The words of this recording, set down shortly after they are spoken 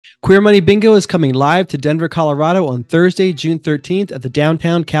Queer Money Bingo is coming live to Denver, Colorado on Thursday, June 13th at the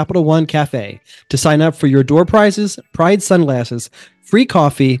downtown Capital One Cafe. To sign up for your door prizes, Pride sunglasses, free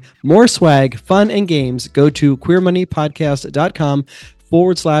coffee, more swag, fun, and games, go to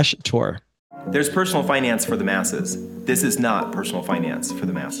queermoneypodcast.com/tour. There's personal finance for the masses. This is not personal finance for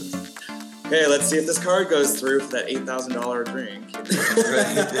the masses. Hey, let's see if this card goes through for that $8,000 drink.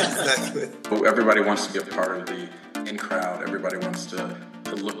 Exactly. Everybody wants to be a part of the in crowd. Everybody wants to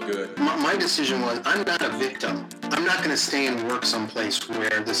look good. My decision was, I'm not a victim. I'm not going to stay and work someplace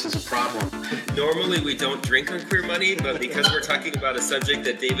where this is a problem. Normally we don't drink on Queer Money, but because we're talking about a subject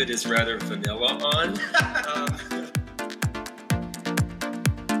that David is rather vanilla on.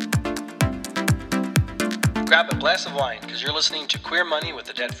 Grab a glass of wine because you're listening to Queer Money with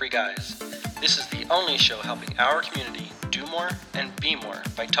the Debt Free Guys. This is the only show helping our community do more and be more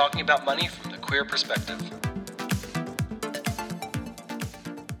by talking about money from the queer perspective.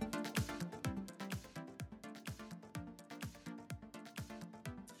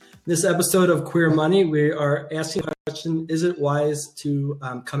 This episode of Queer Money, we are asking the question, is it wise to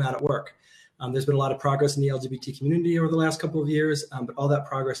come out at work? There's been a lot of progress in the LGBT community over the last couple of years, but all that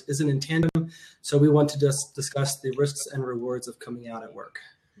progress isn't in tandem. So we want to just discuss the risks and rewards of coming out at work.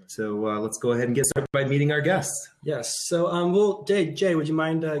 So let's go ahead and get started by meeting our guests. Yes. So, Jay, would you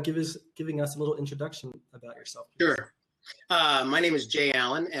mind giving us a little introduction about yourself? Sure. My name is Jay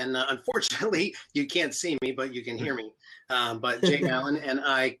Allen, and unfortunately, you can't see me, but you can hear me. But Jay Allen, and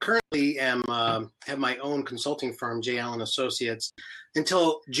I currently am have my own consulting firm, Jay Allen Associates.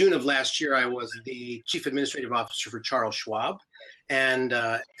 Until June of last year, I was the chief administrative officer for Charles Schwab, and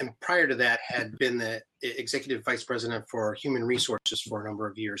prior to that, had been the executive vice president for human resources for a number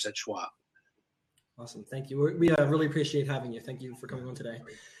of years at Schwab. Awesome, thank you. We really appreciate having you. Thank you for coming on today.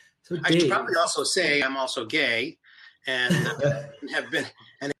 So, I should probably also say I'm also gay. And have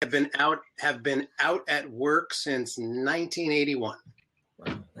been out at work since 1981.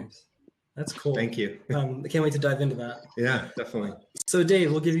 Wow, thanks. That's cool. Thank you. I can't wait to dive into that. Yeah, definitely. So, Dave,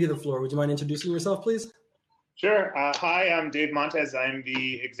 we'll give you the floor. Would you mind introducing yourself, please? Sure. Hi, I'm Dave Montes. I'm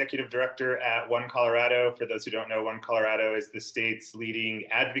the executive director at One Colorado. For those who don't know, One Colorado is the state's leading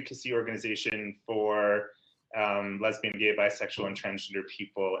advocacy organization for lesbian, gay, bisexual, and transgender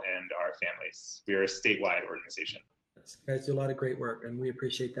people and our families. We are a statewide organization. You guys do a lot of great work, and we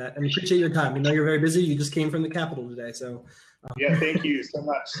appreciate that. And we appreciate your time. We know you're very busy. You just came from the Capitol today, so. Yeah, thank you so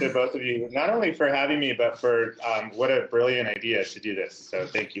much to both of you, not only for having me, but for what a brilliant idea to do this. So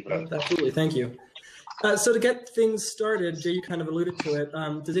thank you both. Absolutely, thank you. So to get things started, Jay, you kind of alluded to it.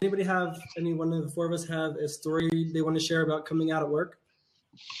 Does any one of the four of us have a story they want to share about coming out at work?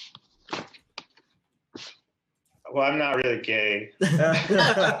 Well, I'm not really gay. I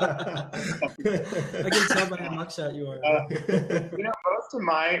can tell by how mugshot you are.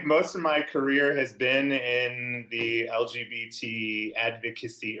 Most of my career has been in the LGBT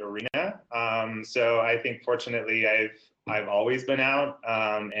advocacy arena. So I think, fortunately, I've always been out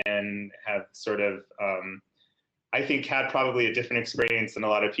and have sort of, I think, had probably a different experience than a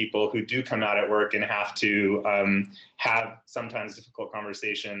lot of people who do come out at work and have to have sometimes difficult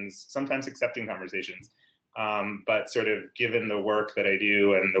conversations, sometimes accepting conversations. But sort of given the work that I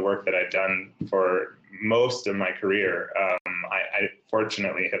do and the work that I've done for most of my career, I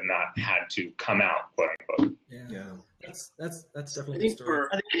fortunately have not had to come out, quote unquote. Yeah. That's definitely a story.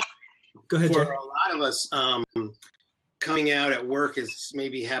 Go ahead, for Jay. A lot of us, coming out at work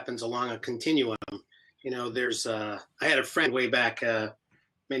maybe happens along a continuum. You know, I had a friend way back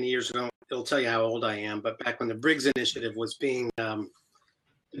many years ago. It'll tell you how old I am, but back when the Briggs Initiative was being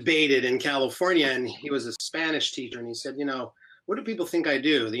debated in California, and he was a Spanish teacher, and he said, what do people think I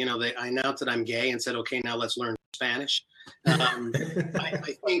do? I announced that I'm gay and said, okay, now let's learn Spanish. I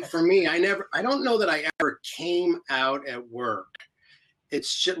think for me, I don't know that I ever came out at work.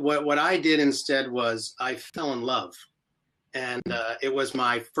 It's just, what I did instead was I fell in love. And it was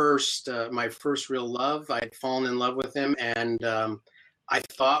my first real love. I'd fallen in love with him, and I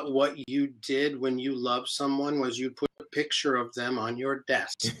thought what you did when you loved someone was you put a picture of them on your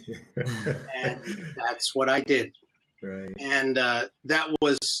desk. And that's what I did. Right. And that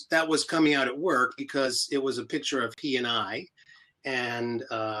was coming out at work because it was a picture of he and I, and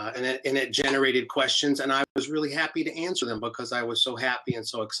it generated questions, and I was really happy to answer them because I was so happy and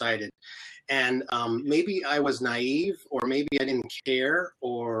so excited. And maybe I was naive, or maybe I didn't care,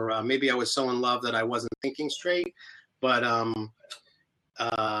 or maybe I was so in love that I wasn't thinking straight. But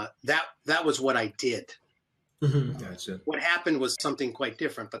that was what I did. Mm-hmm. Gotcha. What happened was something quite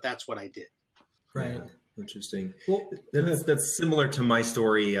different, but that's what I did. Right. Yeah, interesting. Well, that's similar to my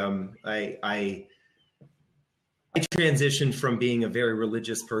story. I transitioned from being a very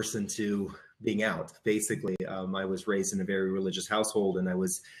religious person to being out, basically. I was raised in a very religious household, and I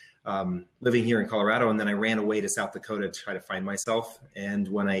was living here in Colorado, and then I ran away to South Dakota to try to find myself. And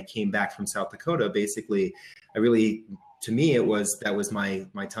when I came back from South Dakota, basically, to me, that was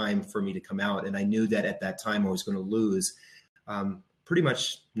my time for me to come out. And I knew that at that time I was going to lose pretty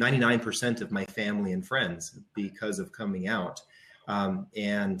much 99% of my family and friends because of coming out.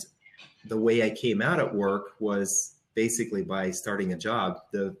 And the way I came out at work was basically by starting a job.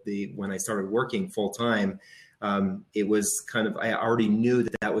 When I started working full time, it was kind of, I already knew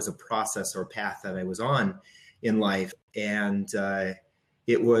that was a process or path that I was on in life. And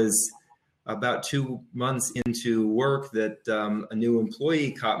it was about 2 months into work that a new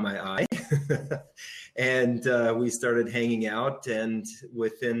employee caught my eye. And we started hanging out, and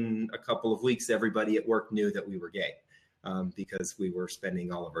within a couple of weeks, everybody at work knew that we were gay because we were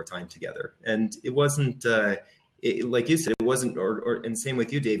spending all of our time together. And it wasn't, like you said, it wasn't, and same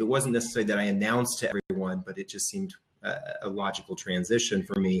with you, Dave, it wasn't necessarily that I announced to everyone, but it just seemed a logical transition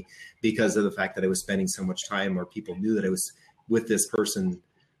for me because of the fact that I was spending so much time, or people knew that I was with this person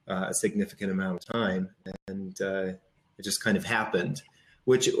a significant amount of time. And it just kind of happened.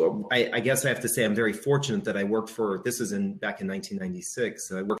 Which I guess I have to say I'm very fortunate that I worked for, back in 1996,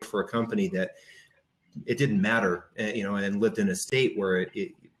 so I worked for a company that it didn't matter, and lived in a state where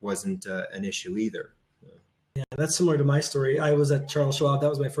it wasn't an issue either. Yeah, that's similar to my story. I was at Charles Schwab. That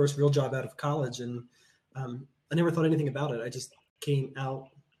was my first real job out of college, and I never thought anything about it. I just came out.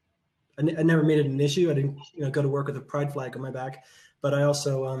 I never made it an issue. I didn't go to work with a pride flag on my back, but I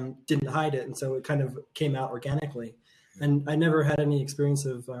also didn't hide it, and so it kind of came out organically. And I never had any experience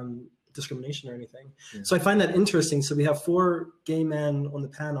of discrimination or anything. Yeah. So I find that interesting. So we have 4 gay men on the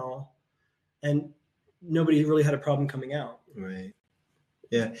panel, and nobody really had a problem coming out. Right.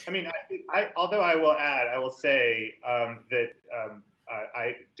 Yeah. I mean, although I will say that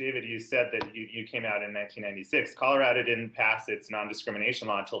David, you said that you came out in 1996. Colorado didn't pass its non-discrimination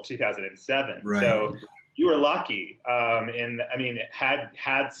law until 2007. Right. So you were lucky.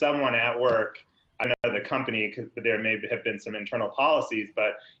 Had someone at work, I know the company, because there may have been some internal policies,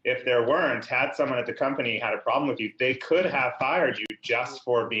 but if there weren't, had someone at the company had a problem with you, they could have fired you just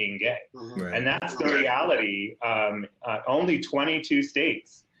for being gay. Right. And that's the reality. Only 22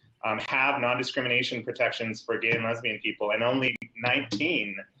 states have non-discrimination protections for gay and lesbian people, and only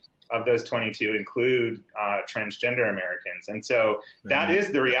 19 of those 22 include transgender Americans. And so that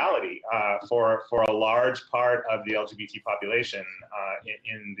is the reality for a large part of the LGBT population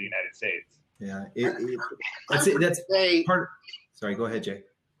in the United States. Yeah, that's part. Sorry, go ahead, Jay.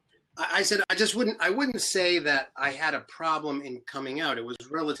 I said I wouldn't say that I had a problem in coming out. It was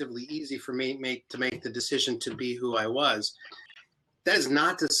relatively easy for me to make the decision to be who I was. That is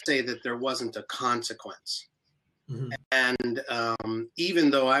not to say that there wasn't a consequence. Mm-hmm. And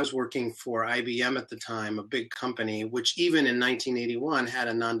even though I was working for IBM at the time, a big company, which even in 1981 had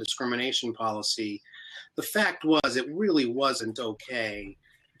a non-discrimination policy, the fact was it really wasn't okay.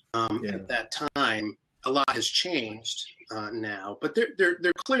 At that time. A lot has changed now, but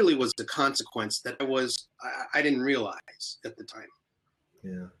there clearly was a consequence that I didn't realize at the time.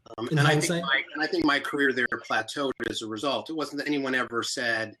 Yeah. And I think my career there plateaued as a result. It wasn't that anyone ever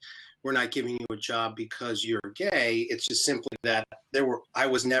said, "We're not giving you a job because you're gay." It's just simply that I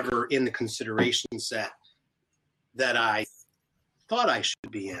was never in the consideration set that I thought I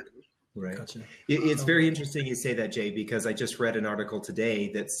should be in. Right. Gotcha. It's very interesting you say that, Jay, because I just read an article today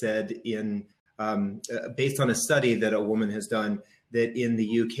that said based on a study that a woman has done, that in the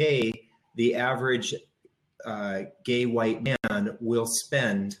UK, the average gay white man will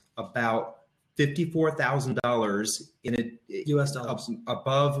spend about $54,000 in US dollars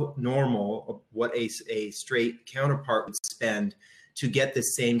above normal, what a straight counterpart would spend to get the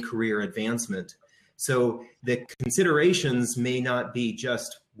same career advancement. So the considerations may not be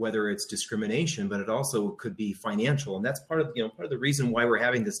just whether it's discrimination, but it also could be financial. And that's part of the reason why we're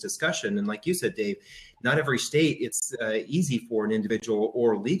having this discussion. And like you said, Dave, not every state, it's easy for an individual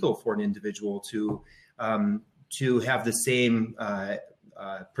or legal for an individual to have the same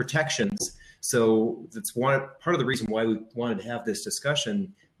protections. So that's part of the reason why we wanted to have this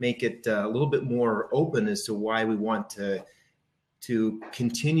discussion, make it a little bit more open as to why we want to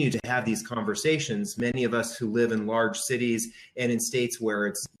continue to have these conversations. Many of us who live in large cities and in states where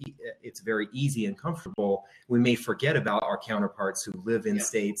it's very easy and comfortable, we may forget about our counterparts who live in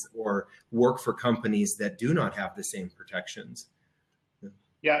states or work for companies that do not have the same protections.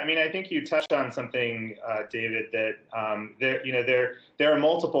 Yeah, I mean, I think you touched on something, David, that there are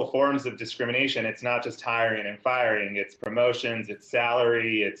multiple forms of discrimination. It's not just hiring and firing. It's promotions, it's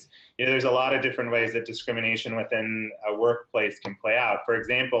salary, it's there's a lot of different ways that discrimination within a workplace can play out. For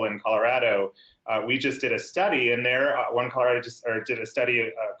example, in Colorado, we just did a study, and Colorado did a study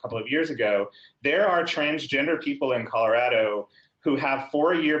a couple of years ago. There are transgender people in Colorado who have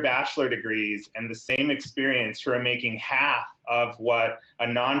 4-year bachelor degrees and the same experience who are making half of what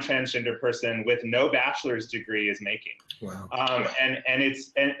a non-transgender person with no bachelor's degree is making. Wow.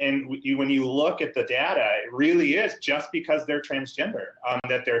 When you look at the data, it really is just because they're transgender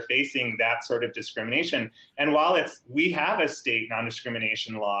that they're facing that sort of discrimination. And while we have a state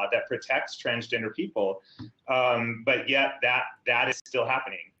non-discrimination law that protects transgender people, but yet that is still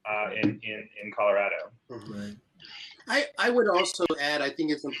happening in Colorado. Right. I would also add, I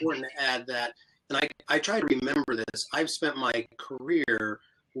think it's important to add that, and I try to remember this, I've spent my career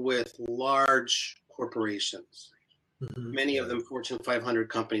with large corporations, many of them Fortune 500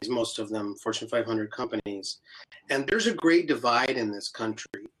 companies, most of them Fortune 500 companies. And there's a great divide in this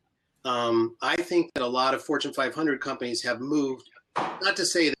country. I think that a lot of Fortune 500 companies have moved, not to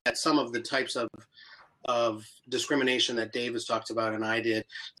say that some of the types of discrimination that Dave has talked about and I did,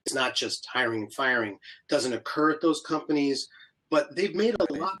 it's not just hiring and firing, doesn't occur at those companies, but they've made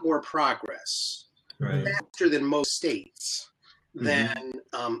a lot more progress, faster than most states.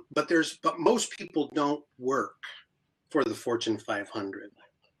 But most people don't work for the Fortune 500.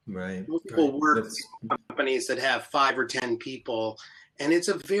 Right. Most people work for companies that have 5 or 10 people. And it's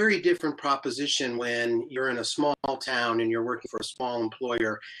a very different proposition when you're in a small town and you're working for a small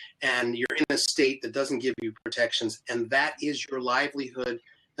employer and you're in a state that doesn't give you protections, and that is your livelihood,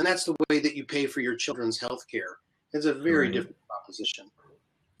 and that's the way that you pay for your children's health care. It's a very different proposition.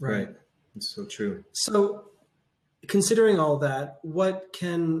 Right. It's so true. So considering all that, what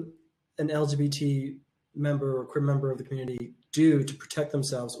can an LGBT member or queer member of the community do to protect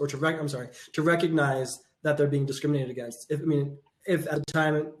themselves or to recognize that they're being discriminated against? If at the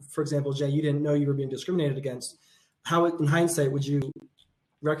time, for example, Jay, you didn't know you were being discriminated against, how in hindsight would you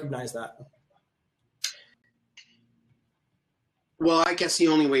recognize that? Well, I guess the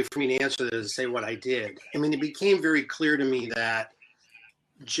only way for me to answer that is to say what I did. I mean, it became very clear to me that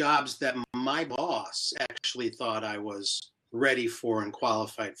jobs that my boss actually thought I was ready for and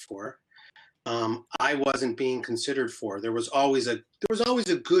qualified for, I wasn't being considered for. There was always a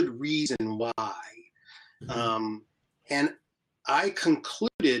good reason why. And I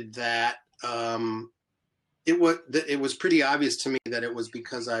concluded that it was pretty obvious to me that it was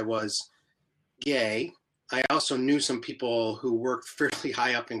because I was gay. I also knew some people who worked fairly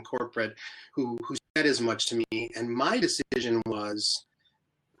high up in corporate who said as much to me. And my decision was,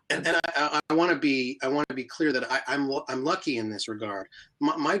 and I want to be clear that I'm lucky in this regard.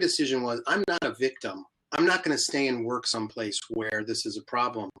 My decision was, I'm not a victim. I'm not going to stay and work someplace where this is a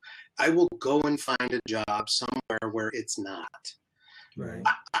problem. I will go and find a job somewhere where it's not. Right.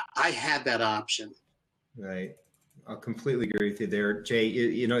 I had that option. Right. I'll completely agree with you there, Jay.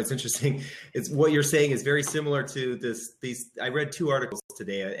 It's interesting. It's what you're saying is very similar to these. I read 2 articles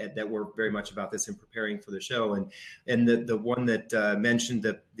today that were very much about this in preparing for the show, and the one that mentioned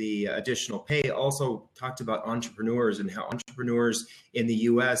the additional pay also talked about entrepreneurs and how entrepreneurs in the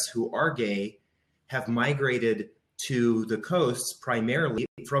U.S. who are gay have migrated to the coasts primarily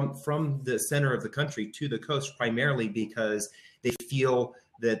from the center of the country to the coast primarily because they feel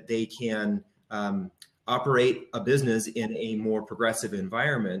that they can operate a business in a more progressive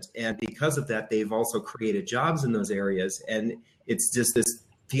environment. And because of that, they've also created jobs in those areas. And it's just this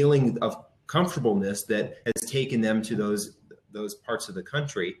feeling of comfortableness that has taken them to those parts of the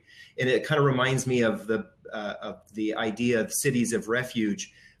country. And it kind of reminds me of the idea of cities of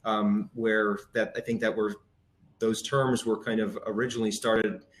refuge, where that I think that those terms were kind of originally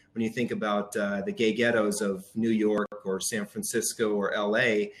started when you think about the gay ghettos of New York or San Francisco or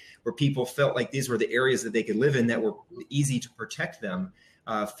LA, where people felt like these were the areas that they could live in that were easy to protect them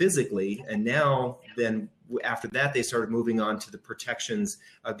physically. And now then after that, they started moving on to the protections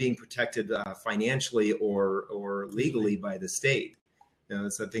of being protected financially or legally by the state.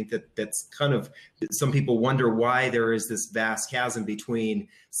 So I think that's kind of, some people wonder why there is this vast chasm between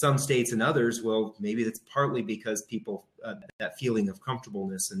some states and others. Well, maybe that's partly because people, that feeling of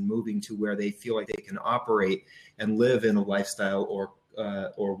comfortableness and moving to where they feel like they can operate and live in a lifestyle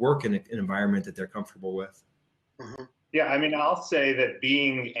or work in an environment that they're comfortable with. Mm-hmm. Yeah, I mean, I'll say that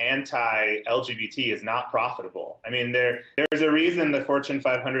being anti-LGBT is not profitable. I mean, there's a reason the Fortune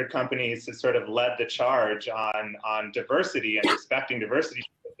 500 companies have sort of led the charge on diversity and respecting diversity,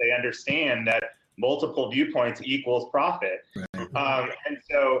 because they understand that multiple viewpoints equals profit. Right. And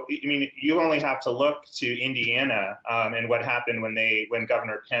so, I mean, you only have to look to Indiana and what happened when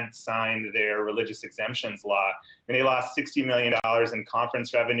Governor Pence signed their religious exemptions law. And they lost $60 million in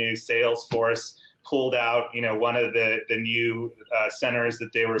conference revenue. Salesforce pulled out, one of the new centers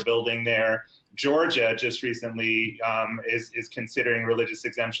that they were building there. Georgia just recently is considering religious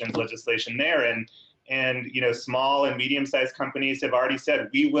exemptions legislation there, and small and medium-sized companies have already said,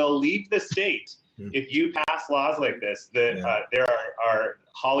 we will leave the state if you pass laws like this. There are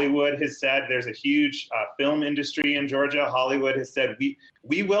Hollywood has said, there's a huge film industry in Georgia. Hollywood has said,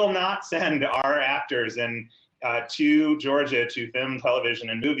 we will not send our actors to Georgia to film, television,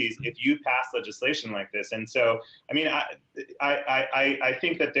 and movies if you pass legislation like this. And so, I mean, I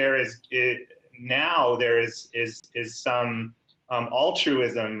think that there is some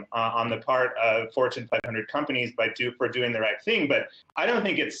altruism on the part of Fortune 500 companies for doing the right thing, but I don't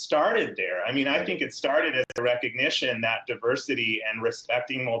think it started there. I mean, I think it started as a recognition that diversity and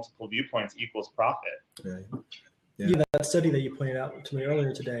respecting multiple viewpoints equals profit. Right. Yeah, that study that you pointed out to me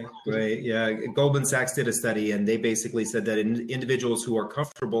earlier today. Right. Yeah. Goldman Sachs did a study, and they basically said that individuals who are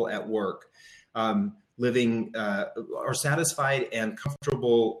comfortable at work, living, are satisfied and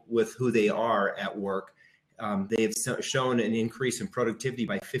comfortable with who they are at work, they have shown an increase in productivity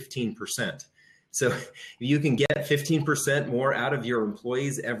by 15%. So if you can get 15% more out of your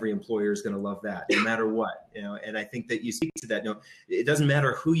employees, every employer is going to love that, no matter what. And I think that you speak to that. It doesn't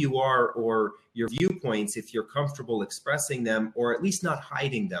matter who you are or your viewpoints if you're comfortable expressing them, or at least not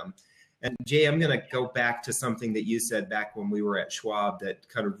hiding them. And Jay, I'm going to go back to something that you said back when we were at Schwab that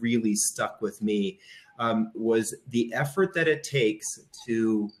kind of really stuck with me, was the effort that it takes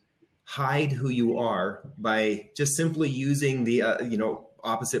to hide who you are by just simply using the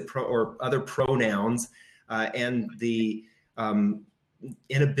opposite or other pronouns, and the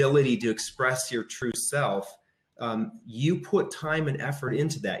inability to express your true self. You put time and effort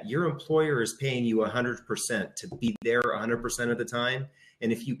into that. Your employer is paying you 100% to be there 100% of the time.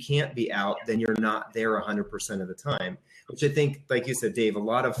 And if you can't be out, then you're not there 100% of the time, which I think, like you said, Dave, a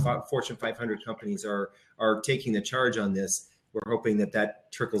lot of Fortune 500 companies are taking the charge on this. We're hoping that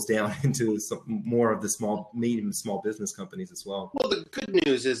trickles down into some more of the medium, small business companies as well. Well, the good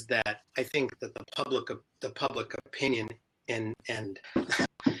news is that I think that the public opinion and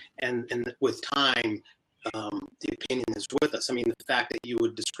with time, the opinion is with us. I mean, the fact that you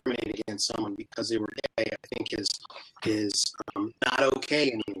would discriminate against someone because they were gay, I think is not okay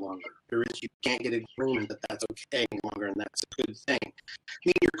any longer. You can't get agreement that that's okay any longer, and that's a good thing. I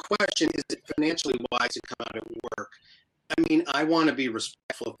mean, your question, is it financially wise to come out at work? I mean, I want to be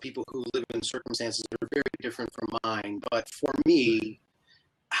respectful of people who live in circumstances that are very different from mine. But for me,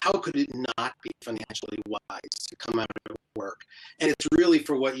 how could it not be financially wise to come out of work? And it's really,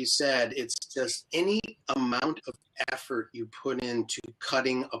 for what you said, it's just any amount of effort you put into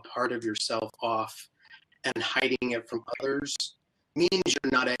cutting a part of yourself off and hiding it from others means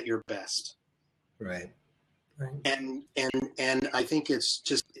you're not at your best. Right. And I think it's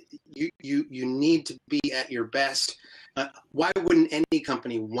just you need to be at your best. Why wouldn't any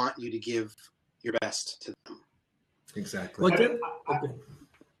company want you to give your best to them? Exactly.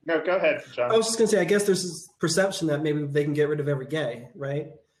 No, go ahead, John. I was just going to say, I guess there's this perception that maybe they can get rid of every gay,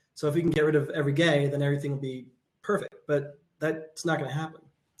 right? So if we can get rid of every gay, then everything will be perfect. But that's not going to happen.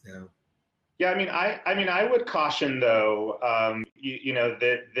 Yeah. Yeah, I mean, I would caution though,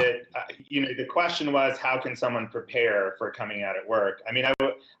 the question was, how can someone prepare for coming out at work? I mean,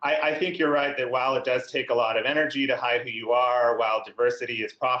 I think you're right that while it does take a lot of energy to hide who you are, while diversity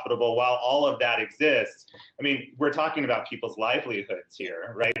is profitable, while all of that exists, I mean, we're talking about people's livelihoods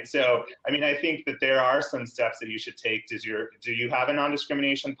here, right? So, I mean, I think that there are some steps that you should take. Do you have a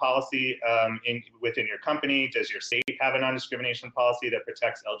non-discrimination policy within your company? Does your state have a non-discrimination policy that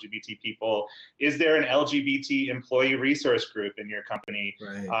protects LGBT people? Is there an LGBT employee resource group in your company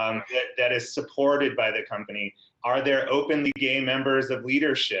that is supported by the company? Are there openly gay members of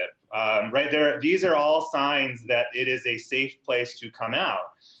leadership? These are all signs that it is a safe place to come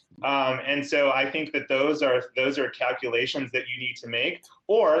out. And so I think that those are calculations that you need to make,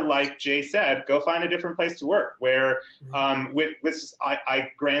 or like Jay said, go find a different place to work where, I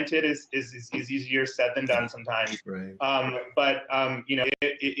granted is easier said than done sometimes. Right. But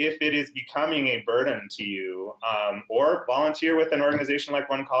if it is becoming a burden to you, or volunteer with an organization like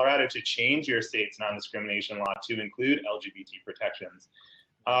One Colorado to change your state's non-discrimination law to include LGBT protections.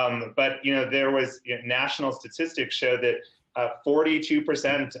 But there was national statistics show that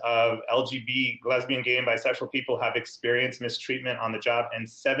 42% of LGBT, lesbian, gay, and bisexual people have experienced mistreatment on the job, and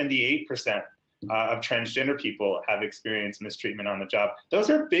 78% of transgender people have experienced mistreatment on the job. Those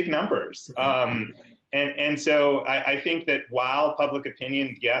are big numbers. And so I think that while public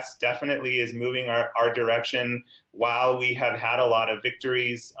opinion, yes, definitely is moving our direction, while we have had a lot of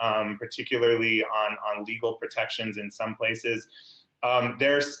victories, particularly on legal protections in some places,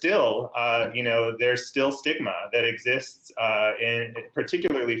 there's still, there's still stigma that exists,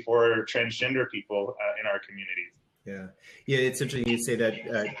 particularly for transgender people in our communities. Yeah, it's interesting you say that,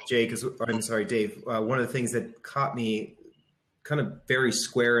 Jay, I'm sorry, Dave. One of the things that caught me kind of very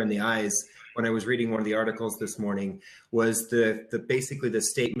square in the eyes when I was reading one of the articles this morning was basically the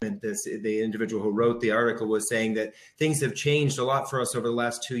statement, the individual who wrote the article was saying that things have changed a lot for us over the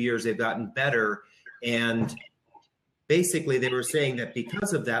last 2 years. They've gotten better. And basically they were saying that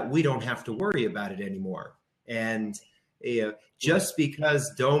because of that, we don't have to worry about it anymore. And just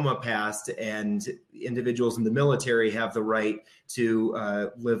because DOMA passed and individuals in the military have the right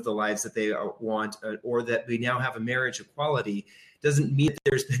to live the lives that they want, or that we now have a marriage equality, doesn't mean that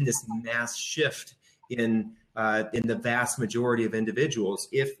there's been this mass shift in the vast majority of individuals.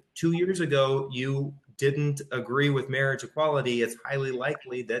 If 2 years ago you didn't agree with marriage equality, it's highly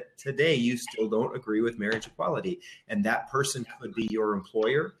likely that today you still don't agree with marriage equality. And that person could be your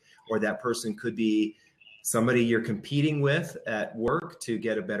employer, or that person could be somebody you're competing with at work to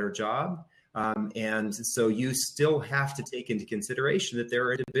get a better job. And so you still have to take into consideration that there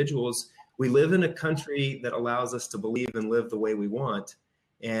are individuals. We live in a country that allows us to believe and live the way we want.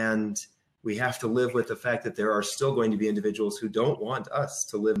 And we have to live with the fact that there are still going to be individuals who don't want us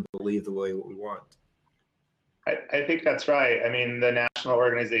to live and believe the way we want. I think that's right. I mean, the national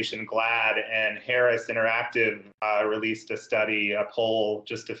organization GLAAD and Harris Interactive released a study, a poll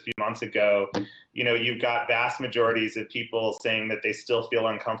just a few months ago. You've got vast majorities of people saying that they still feel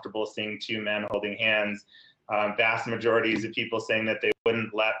uncomfortable seeing two men holding hands. Vast majorities of people saying that they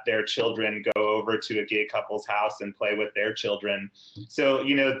wouldn't let their children go over to a gay couple's house and play with their children. So,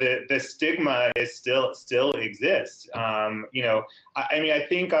 the stigma is still exists. I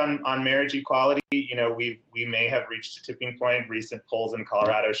think on marriage equality, we may have reached a tipping point. Recent polls in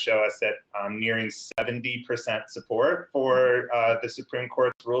Colorado show us that nearing 70% support for the Supreme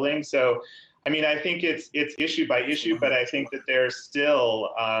Court's ruling. So, I think it's issue by issue, but I think that there's still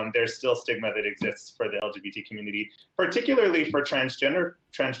stigma that exists for the LGBT community, particularly for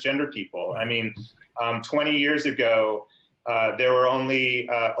transgender people. 20 years ago, there were only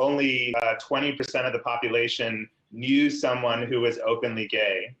 20% of the population knew someone who was openly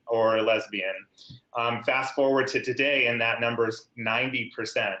gay or lesbian. Fast forward to today, and that number's 90%,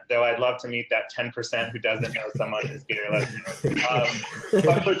 though I'd love to meet that 10% who doesn't know someone who's gay or lesbian.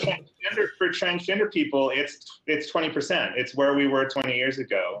 But for transgender people, it's 20%. It's where we were 20 years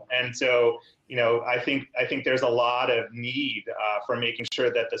ago. And so, I think there's a lot of need for making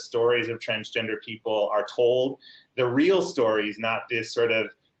sure that the stories of transgender people are told, the real stories, not this sort of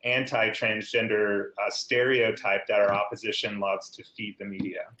anti-transgender stereotype that our opposition loves to feed the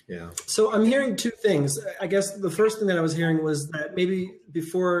media. Yeah. So I'm hearing two things. I guess the first thing that I was hearing was that maybe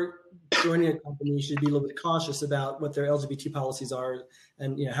before joining a company, you should be a little bit cautious about what their LGBT policies are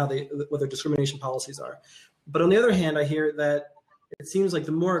and what their discrimination policies are. But on the other hand, I hear that it seems like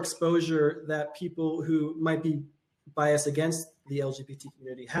the more exposure that people who might be biased against the LGBT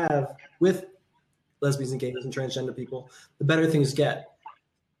community have with lesbians and gays and transgender people, the better things get.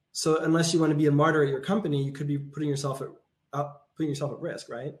 So unless you want to be a martyr at your company, you could be putting yourself at risk,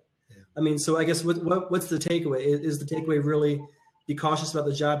 right? Yeah. So I guess what's the takeaway? Is the takeaway really be cautious about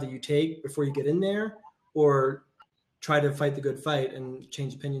the job that you take before you get in there, or try to fight the good fight and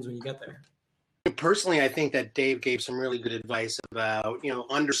change opinions when you get there? Personally, I think that Dave gave some really good advice about,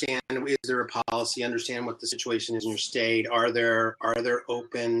 understand, is there a policy, understand what the situation is in your state. Are there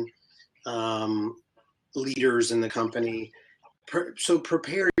open leaders in the company? So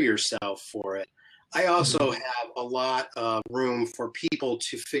prepare yourself for it. I also have a lot of room for people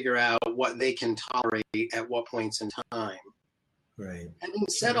to figure out what they can tolerate at what points in time. Right. Having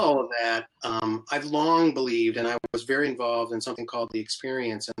said all of that, I've long believed, and I was very involved in something called The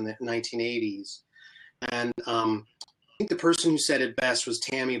Experience in the 1980s. And I think the person who said it best was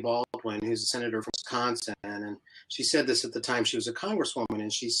Tammy Baldwin, who's a senator from Wisconsin. And she said this at the time she was a congresswoman.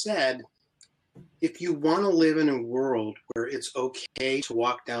 And she said, if you want to live in a world where it's okay to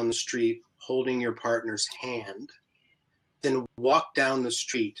walk down the street holding your partner's hand, then walk down the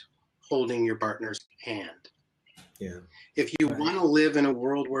street holding your partner's hand. Yeah. If you want to live in a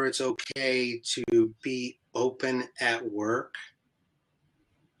world where it's okay to be open at work,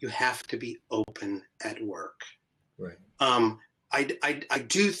 you have to be open at work. Right. I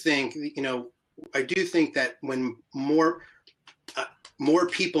do think, I do think that when more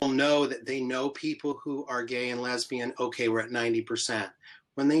people know that they know people who are gay and lesbian, okay, we're at 90%.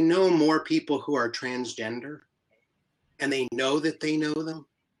 when they know more people who are transgender and they know that they know them,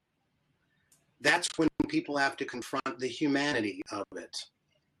 that's when people have to confront the humanity of it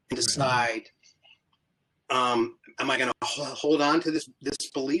and decide, am I going to hold on to this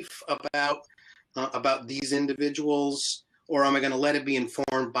belief about these individuals, or am I going to let it be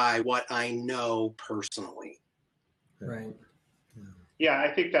informed by what I know personally? Right. Yeah, I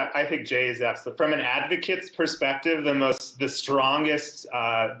think Jay is absolutely, from an advocate's perspective, the strongest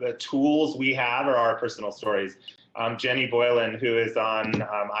the tools we have are our personal stories. Jenny Boylan, who is on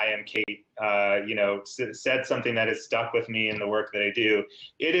I Am Kate, said something that has stuck with me in the work that I do.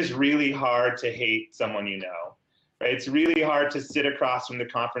 It is really hard to hate someone you know. Right? It's really hard to sit across from the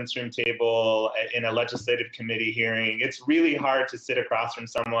conference room table in a legislative committee hearing. It's really hard to sit across from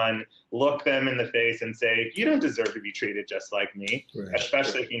someone, look them in the face and say, you don't deserve to be treated just like me, right,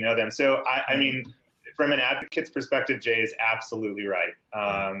 especially if you know them. So, I mean, from an advocate's perspective, Jay is absolutely right.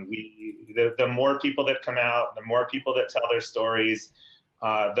 The more people that come out, the more people that tell their stories,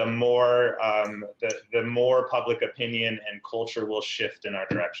 the more public opinion and culture will shift in our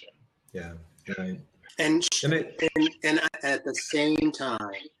direction. Yeah, right. And at the same time,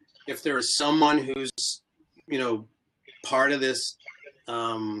 if there is someone who's, part of this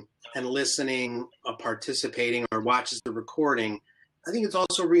and listening, participating, or watches the recording, I think it's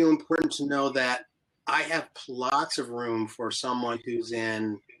also real important to know that I have lots of room for someone who's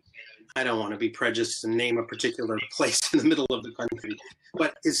in, I don't want to be prejudiced and name a particular place in the middle of the country,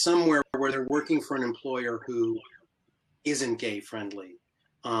 but is somewhere where they're working for an employer who isn't gay friendly.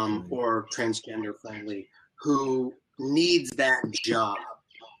 Or transgender friendly, who needs that job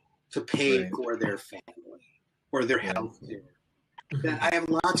to pay for their family or their health care. That I have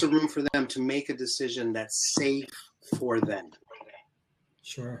lots of room for them to make a decision that's safe for them.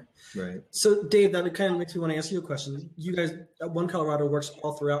 Sure. Right. So, Dave, that kind of makes me want to ask you a question. You guys, One Colorado works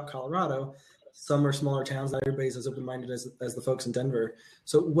all throughout Colorado. Some are smaller towns. Not everybody's as open-minded as the folks in Denver.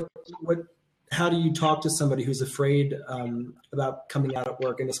 So, how do you talk to somebody who's afraid about coming out at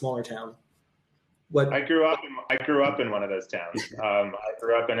work in a smaller town? I grew up in one of those towns. I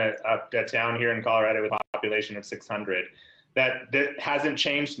grew up in a town here in Colorado with a population of 600. That hasn't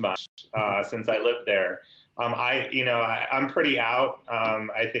changed much since I lived there. I'm pretty out.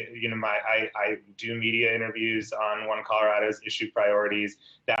 I think I do media interviews on One Colorado's issue priorities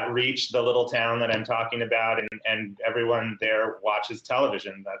that reach the little town that I'm talking about, and everyone there watches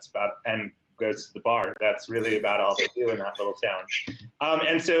television. And goes to the bar. That's really about all they do in that little town.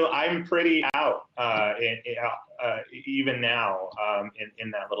 And so I'm pretty out even now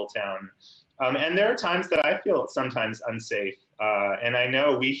in that little town. And there are times that I feel sometimes unsafe. And I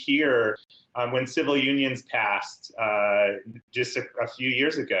know we hear when civil unions passed just a few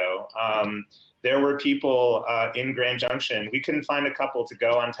years ago, there were people in Grand Junction. We couldn't find a couple to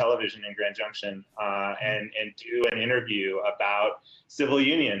go on television in Grand Junction and do an interview about civil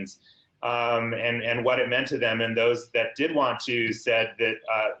unions. And what it meant to them, and those that did want to said that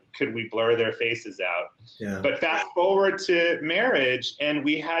could we blur their faces out? Yeah. But fast forward to marriage, and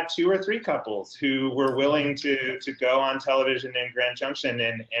we had 2 or 3 couples who were willing to go on television in Grand Junction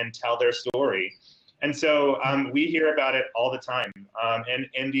and tell their story. And so we hear about it all the time.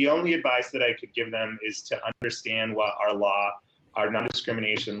 And the only advice that I could give them is to understand what our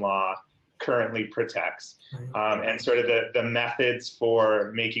non-discrimination law currently protects, and sort of the methods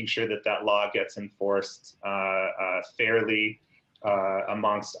for making sure that law gets enforced fairly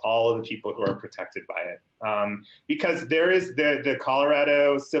amongst all of the people who are protected by it. Because there is the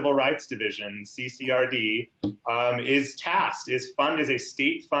Colorado Civil Rights Division, CCRD, is a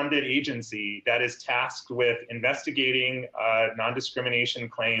state-funded agency that is tasked with investigating non-discrimination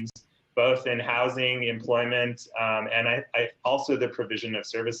claims, both in housing, employment, and I also the provision of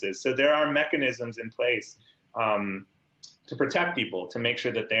services. So there are mechanisms in place to protect people, to make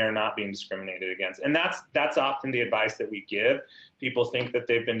sure that they are not being discriminated against. And that's often the advice that we give. People think that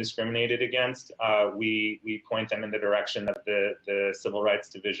they've been discriminated against. We point them in the direction of the Civil Rights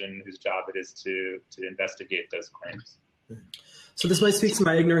Division, whose job it is to investigate those claims. So this might speak to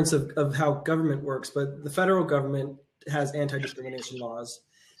my ignorance of how government works, but the federal government has anti-discrimination laws.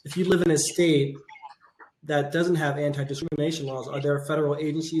 If you live in a state that doesn't have anti-discrimination laws, are there federal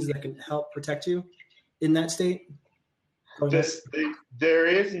agencies that can help protect you in that state? There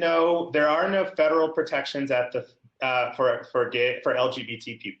are no federal protections at the for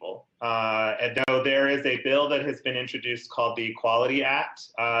LGBT people. And though there is a bill that has been introduced called the Equality Act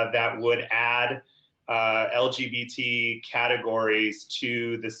that would add LGBT categories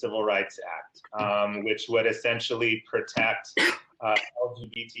to the Civil Rights Act, which would essentially protect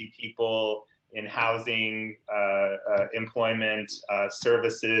LGBT people housing, employment,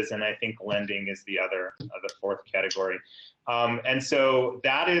 services, and I think lending is the fourth category. And so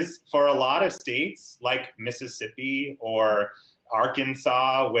that is for a lot of states like Mississippi or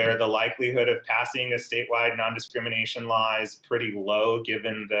Arkansas, where the likelihood of passing a statewide non-discrimination law is pretty low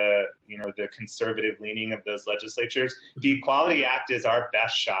given the conservative leaning of those legislatures. The Equality Act is our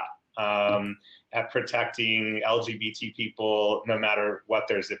best shot at protecting LGBT people no matter what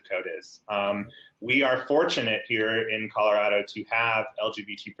their zip code is. We are fortunate here in Colorado to have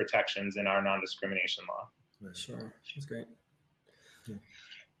LGBT protections in our non-discrimination law. Sure, that's great.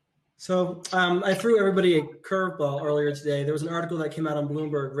 So I threw everybody a curveball earlier today. There was an article that came out on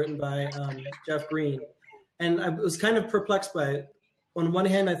Bloomberg written by Jeff Green, and I was kind of perplexed by it. On one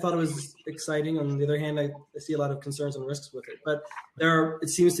hand, I thought it was exciting. On the other hand, I see a lot of concerns and risks with it. But it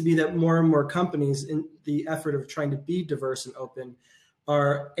seems to be that more and more companies, in the effort of trying to be diverse and open,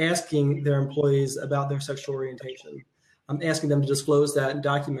 are asking their employees about their sexual orientation, asking them to disclose that and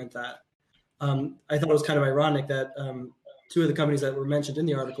document that. I thought it was kind of ironic that two of the companies that were mentioned in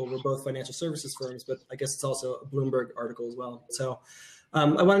the article were both financial services firms, but I guess it's also a Bloomberg article as well. So I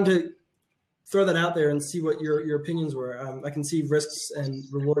wanted to throw that out there and see what your opinions were. I can see risks and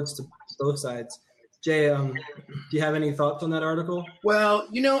rewards to both sides. Jay, do you have any thoughts on that article? Well,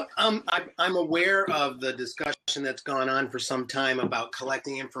 I'm aware of the discussion that's gone on for some time about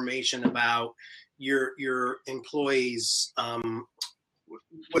collecting information about your employees,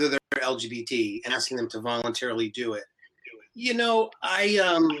 whether they're LGBT, and asking them to voluntarily do it.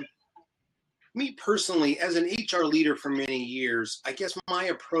 Me personally, as an HR leader for many years, I guess my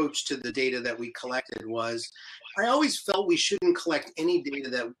approach to the data that we collected was, I always felt we shouldn't collect any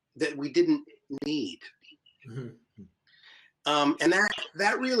data that we didn't need. Mm-hmm. And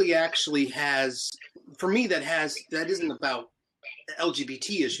that really actually has, for me, that isn't about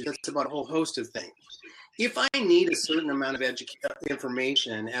LGBT issues. That's about a whole host of things. If I need a certain amount of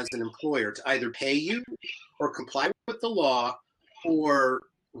information as an employer to either pay you or comply with the law or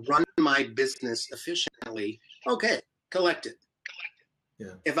run my business efficiently, okay, collect it.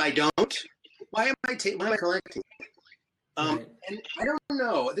 Yeah. If I don't, why am I collecting? And I don't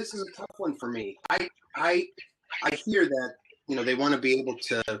know. This is a tough one for me. I hear that they want to be able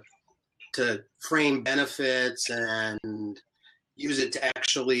to frame benefits and use it to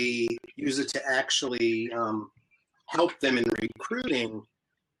actually help them in recruiting.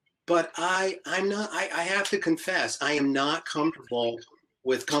 But I'm not. I have to confess, I am not comfortable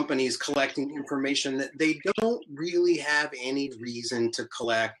with companies collecting information that they don't really have any reason to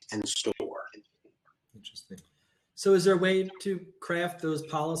collect and store. Interesting. So is there a way to craft those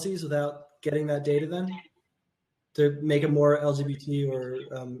policies without getting that data then? To make a more LGBT or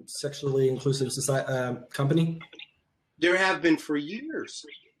sexually inclusive company? There have been for years.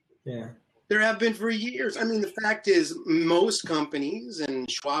 Yeah. There have been for years. I mean, the fact is most companies, and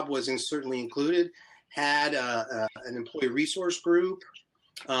Schwab was certainly included, had an employee resource group.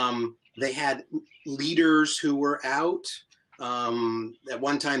 They had leaders who were out. At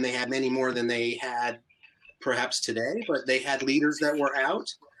one time, they had many more than they had perhaps today, but they had leaders that were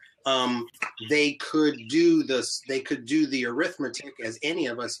out. They could do this. They could do the arithmetic as any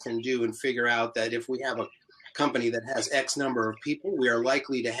of us can do and figure out that if we have a company that has X number of people, we are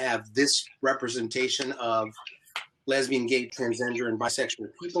likely to have this representation of lesbian, gay, transgender, and bisexual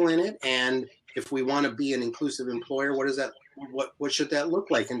people in it. And if we want to be an inclusive employer, what should that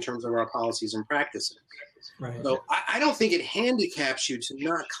look like in terms of our policies and practices? Right. So I don't think it handicaps you to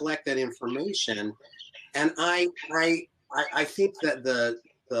not collect that information. And I think that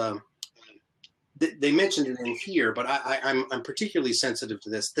they mentioned it in here, but I'm particularly sensitive to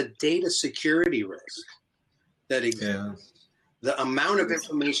this, the data security risk that exists. The amount of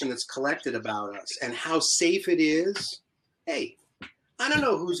information that's collected about us and how safe it is. Hey, I don't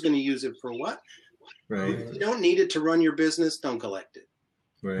know who's going to use it for what. Right. If you don't need it to run your business, don't collect it.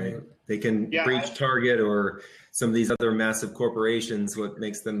 Right. They can breach Target or some of these other massive corporations, what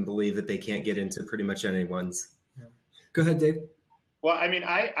makes them believe that they can't get into pretty much anyone's. Yeah. Go ahead, Dave. Well, I mean,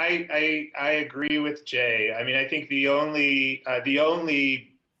 I agree with Jay. I mean, I think the only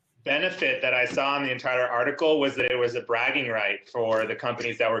benefit that I saw in the entire article was that it was a bragging right for the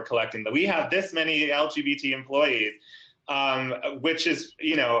companies that were collecting that we have this many LGBT employees, which is,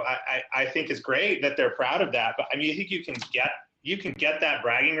 I think is great that they're proud of that. But I mean, I think you can get that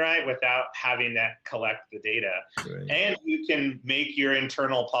bragging right without having to collect the data. Right. And you can make your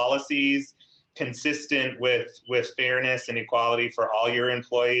internal policies consistent with fairness and equality for all your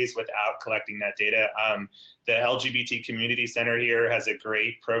employees without collecting that data. The LGBT Community Center here has a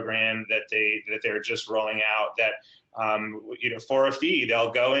great program that they're just rolling out that for a fee.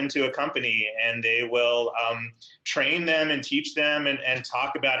 They'll go into a company and they will train them and teach them and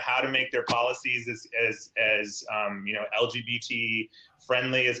talk about how to make their policies as LGBT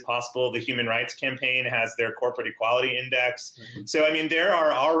friendly as possible. The Human Rights Campaign has their corporate equality index. Mm-hmm. So, I mean, there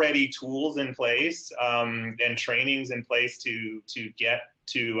are already tools in place and trainings in place to get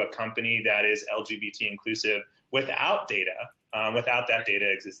to a company that is LGBT inclusive without that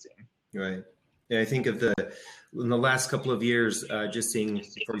data existing. Right. Yeah, I think in the last couple of years, just seeing,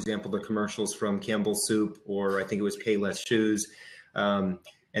 for example, the commercials from Campbell Soup, or I think it was Payless Shoes, and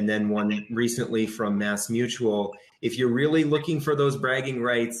then one recently from Mass Mutual. If you're really looking for those bragging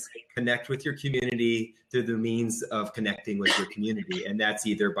rights, connect with your community through the means of connecting with your community. And that's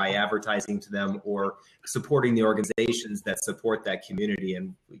either by advertising to them or supporting the organizations that support that community.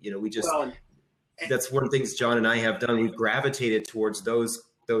 And, that's one of the things John and I have done. We've gravitated towards those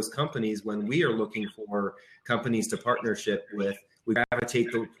companies when we are looking for companies to partnership with. We gravitate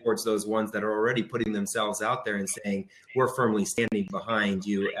towards those ones that are already putting themselves out there and saying, we're firmly standing behind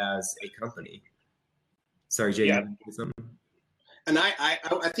you as a company. Sorry, Jay. Yeah. And I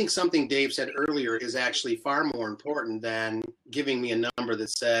think something Dave said earlier is actually far more important than giving me a number that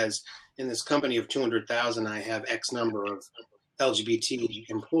says, in this company of 200,000, I have X number of LGBT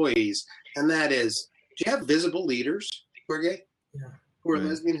employees. And that is, do you have visible leaders who are gay? Yeah. Who are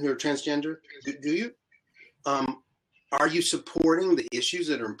lesbian, who are transgender? Do you? Are you supporting the issues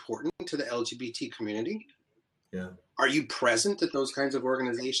that are important to the LGBT community? Yeah. Are you present at those kinds of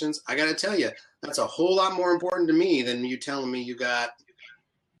organizations? I got to tell you, that's a whole lot more important to me than you telling me you got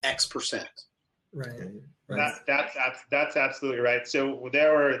X percent. Right. That's absolutely right. So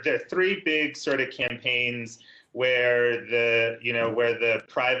there are three big sort of campaigns where the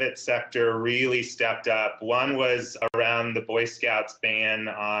private sector really stepped up. One was around the Boy Scouts ban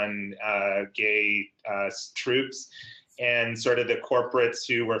on gay troops, and sort of the corporates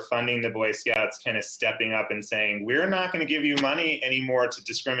who were funding the Boy Scouts kind of stepping up and saying, we're not going to give you money anymore to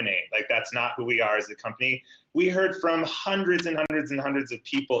discriminate. Like, that's not who we are as a company. We heard from hundreds and hundreds and hundreds of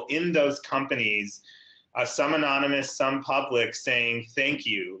people in those companies, some anonymous, some public, saying thank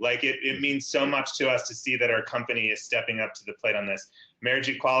you. Like, it means so much to us to see that our company is stepping up to the plate on this. Marriage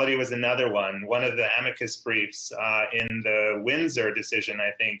equality was another one. One of the amicus briefs in the Windsor decision,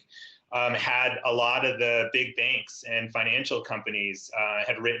 I think, had a lot of the big banks and financial companies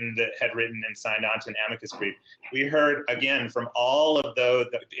had written and signed on to an amicus brief. We heard again from all of the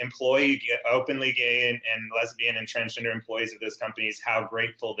openly gay and lesbian and transgender employees of those companies how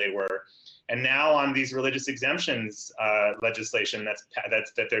grateful they were. And now on these religious exemptions legislation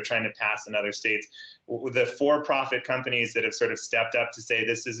that they're trying to pass in other states, the for-profit companies that have sort of stepped up to say,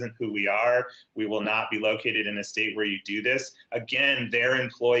 this isn't who we are, we will not be located in a state where you do this. Again, their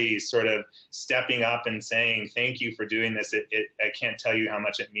employees sort of stepping up and saying, thank you for doing this. I can't tell you how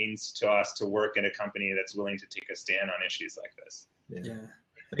much it means to us to work at a company that's willing to take a stand on issues like this. Yeah.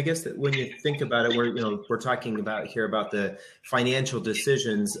 I guess that when you think about it, we're talking about the financial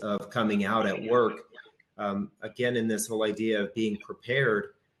decisions of coming out at work. Again, in this whole idea of being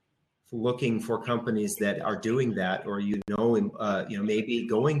prepared, looking for companies that are doing that, or maybe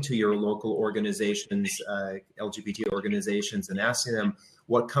going to your local organizations, LGBT organizations, and asking them,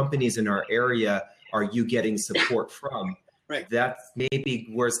 what companies in our area are you getting support from? Right. That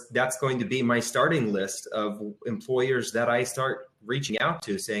maybe that's going to be my starting list of employers that I start reaching out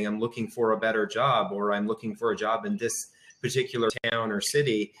to, saying I'm looking for a better job, or I'm looking for a job in this particular town or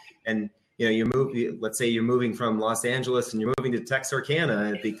city. And let's say you're moving from Los Angeles and you're moving to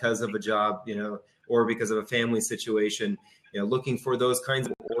Texarkana because of a job, or because of a family situation. Looking for those kinds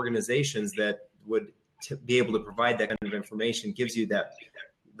of organizations that would be able to provide that kind of information gives you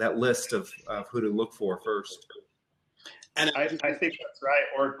that list of who to look for first. And I think that's right.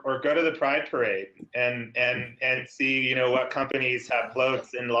 Or go to the Pride Parade and see, what companies have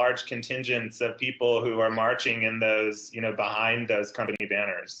floats and large contingents of people who are marching in those, behind those company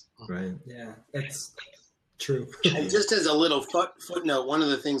banners. Right. Yeah, that's true. And just as a little footnote, one of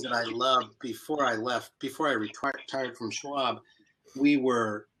the things that I loved before I retired from Schwab, we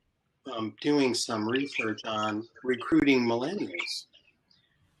were doing some research on recruiting millennials.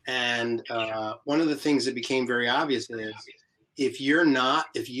 And one of the things that became very obvious is if you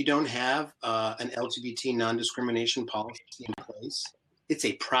don't have an LGBT non-discrimination policy in place, it's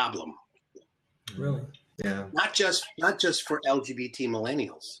a problem. Really? Yeah. Not just for LGBT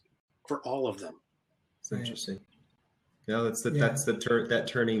millennials, for all of them. It's interesting. That's that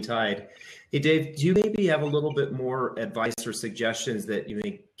turning tide. Hey, Dave, do you maybe have a little bit more advice or suggestions that you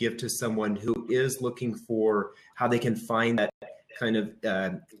may give to someone who is looking for how they can find that kind of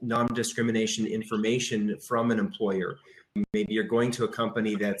non-discrimination information from an employer. Maybe you're going to a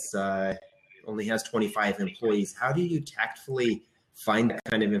company that's only has 25 employees. How do you tactfully find that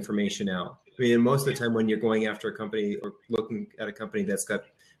kind of information out? I mean, most of the time when you're going after a company or looking at a company that's got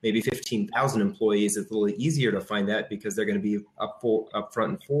maybe 15,000 employees, it's a little easier to find that because they're going to be upfront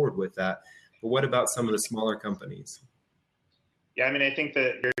and forward with that. But what about some of the smaller companies? Yeah, I mean, I think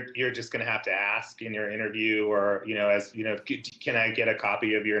that you're just going to have to ask in your interview, or can I get a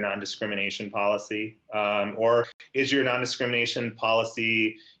copy of your non-discrimination policy, or is your non-discrimination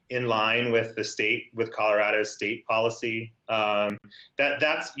policy in line with with Colorado's state policy?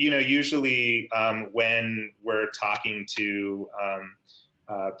 That's usually when we're talking to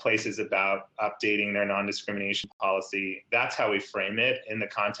places about updating their non-discrimination policy. That's how we frame it, in the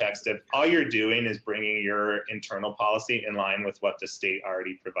context of all you're doing is bringing your internal policy in line with what the state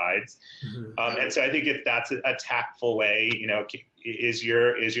already provides. And so I think if that's a tactful way, is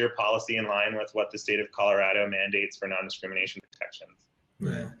your policy in line with what the state of Colorado mandates for non-discrimination protections?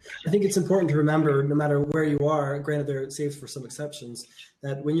 Yeah, I think it's important to remember, no matter where you are, granted there are safe for some exceptions,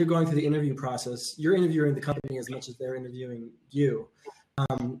 that when you're going through the interview process, you're interviewing the company as much as they're interviewing you.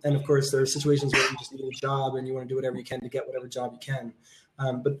 And of course, there are situations where you just need a job and you want to do whatever you can to get whatever job you can.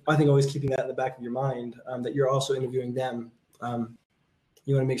 But I think always keeping that in the back of your mind, that you're also interviewing them.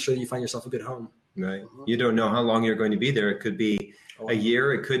 You want to make sure that you find yourself a good home. Right. You don't know how long you're going to be there. It could be a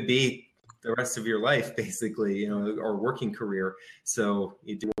year. It could be the rest of your life, basically, or working career. So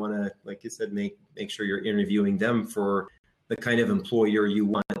you do want to, like you said, make sure you're interviewing them for the kind of employer you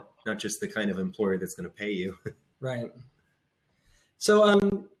want, not just the kind of employer that's going to pay you. Right. So I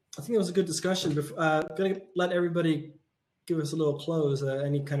think that was a good discussion. I'm going to let everybody give us a little close,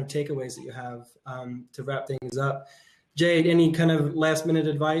 any kind of takeaways that you have to wrap things up. Jade, any kind of last minute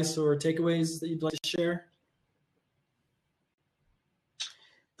advice or takeaways that you'd like to share?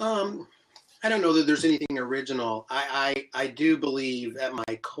 I don't know that there's anything original. I do believe at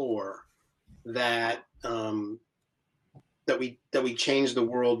my core that that we change the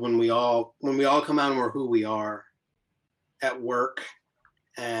world when we all come out and we're who we are at work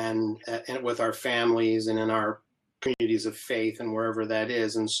and with our families and in our communities of faith and wherever that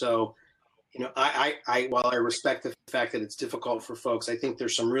is. And so, I while I respect the fact that it's difficult for folks, I think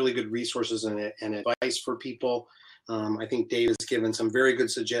there's some really good resources and advice for people. I think Dave has given some very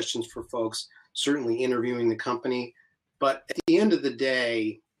good suggestions for folks, certainly interviewing the company. But at the end of the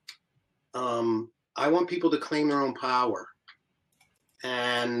day, I want people to claim their own power.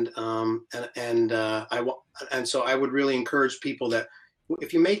 And so I would really encourage people that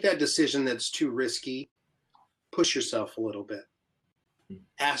if you make that decision that's too risky, push yourself a little bit.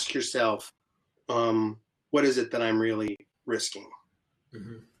 Ask yourself, what is it that I'm really risking?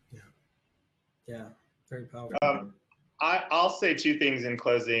 Mm-hmm. Yeah, very powerful. I'll say two things in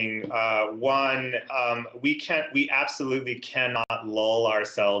closing. One, we absolutely cannot lull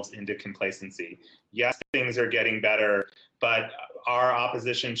ourselves into complacency. Yes, things are getting better, but our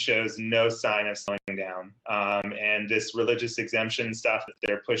opposition shows no sign of slowing down. And this religious exemption stuff that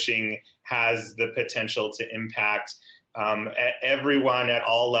they're pushing has the potential to impact everyone at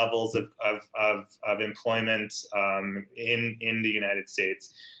all levels of employment in the United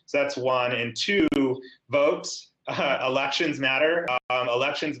States. So that's one. And two, vote. Elections matter.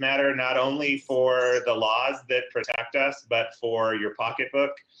 Elections matter not only for the laws that protect us, but for your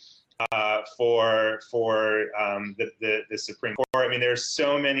pocketbook, for the Supreme Court. I mean, there's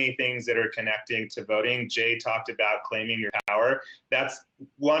so many things that are connecting to voting. Jay talked about claiming your power. That's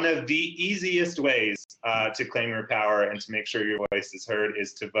one of the easiest ways to claim your power and to make sure your voice is heard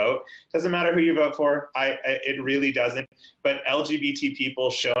is to vote. Doesn't matter who you vote for. It really doesn't. But LGBT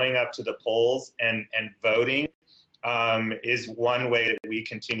people showing up to the polls and voting is one way that we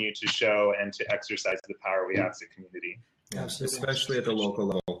continue to show and to exercise the power we have as a community. Absolutely. Especially at the local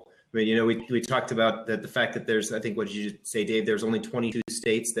level. I mean, we talked about the fact that there's, I think what did you say, Dave, there's only 22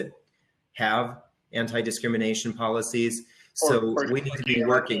 states that have anti-discrimination policies. So we need to be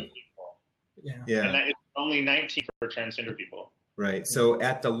working. Yeah. And that is only 19 for transgender people. Right. So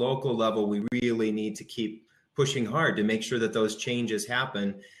at the local level, we really need to keep pushing hard to make sure that those changes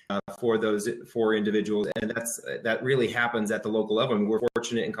happen for individuals. And that really happens at the local level. I mean, we're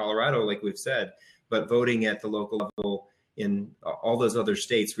fortunate in Colorado, like we've said, but voting at the local level in all those other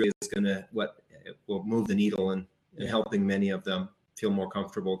states really is what will move the needle and helping many of them feel more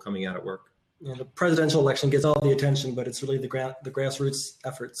comfortable coming out at work. Yeah, the presidential election gets all the attention, but it's really the grassroots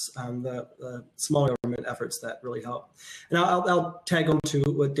efforts, the small government efforts that really help. And I'll tag on to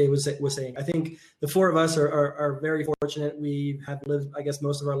what Dave was saying. I think the four of us are very fortunate. We have lived, I guess,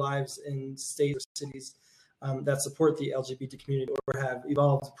 most of our lives in states or cities that support the LGBT community or have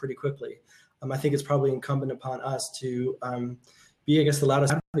evolved pretty quickly. I think it's probably incumbent upon us to be, I guess, the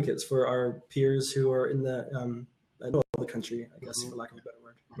loudest advocates for our peers who are in the middle of the country, I guess, for lack of a better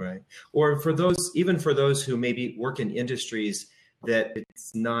word. Right. Or for those who maybe work in industries that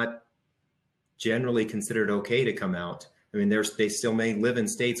it's not generally considered okay to come out. I mean, they still may live in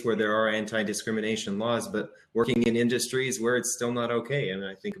states where there are anti-discrimination laws, but working in industries where it's still not okay. I mean,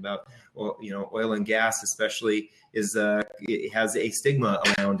 I think about, oil and gas, especially, it has a stigma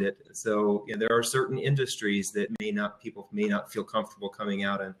around it. So there are certain industries that people may not feel comfortable coming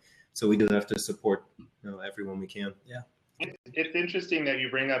out, and so we do have to support everyone we can. Yeah. It's interesting that you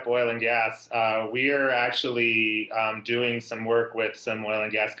bring up oil and gas. We are actually doing some work with some oil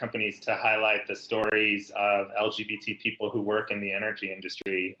and gas companies to highlight the stories of LGBT people who work in the energy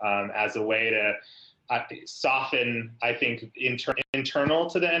industry as a way to soften, I think, internal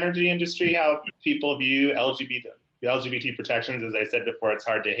to the energy industry, how people view LGBT protections. As I said before, it's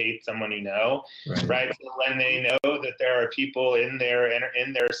hard to hate someone you know, right? So when they know that there are people in their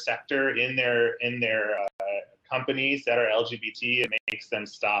sector, in their companies that are LGBT, it makes them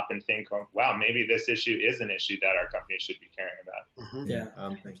stop and think, oh, wow, maybe this issue is an issue that our company should be caring about. Mm-hmm. Yeah.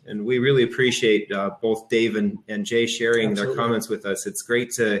 And we really appreciate both Dave and Jay sharing their comments with us. It's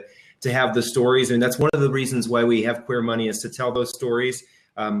great to have the stories. And that's one of the reasons why we have Queer Money, is to tell those stories.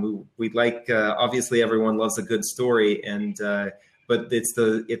 We'd like, obviously everyone loves a good story, and but it's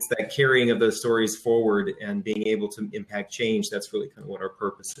that carrying of those stories forward and being able to impact change. That's really kind of what our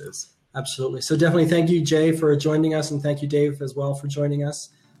purpose is. Absolutely. So definitely thank you, Jay, for joining us, and thank you, Dave, as well, for joining us.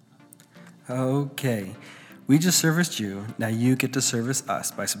 Okay. We just serviced you. Now you get to service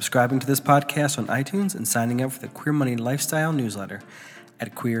us by subscribing to this podcast on iTunes and signing up for the Queer Money Lifestyle newsletter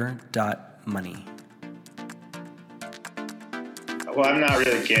at queer.money. Well, I'm not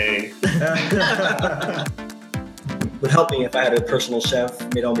really gay. Would help me if I had a personal chef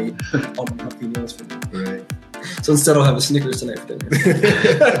made all my healthy meals for me. Right. So instead, I'll have a Snickers tonight for dinner.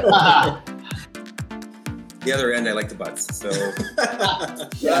 The other end, I like the butts. So.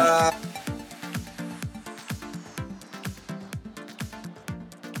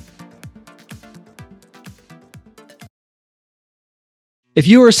 If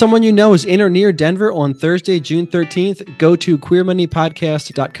you or someone you know is in or near Denver on Thursday, June 13th, go to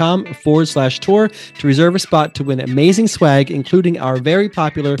queermoneypodcast.com/tour to reserve a spot to win amazing swag, including our very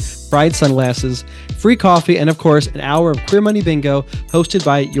popular Bride sunglasses, free coffee, and of course, an hour of Queer Money Bingo hosted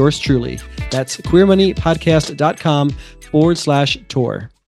by yours truly. That's queermoneypodcast.com/tour.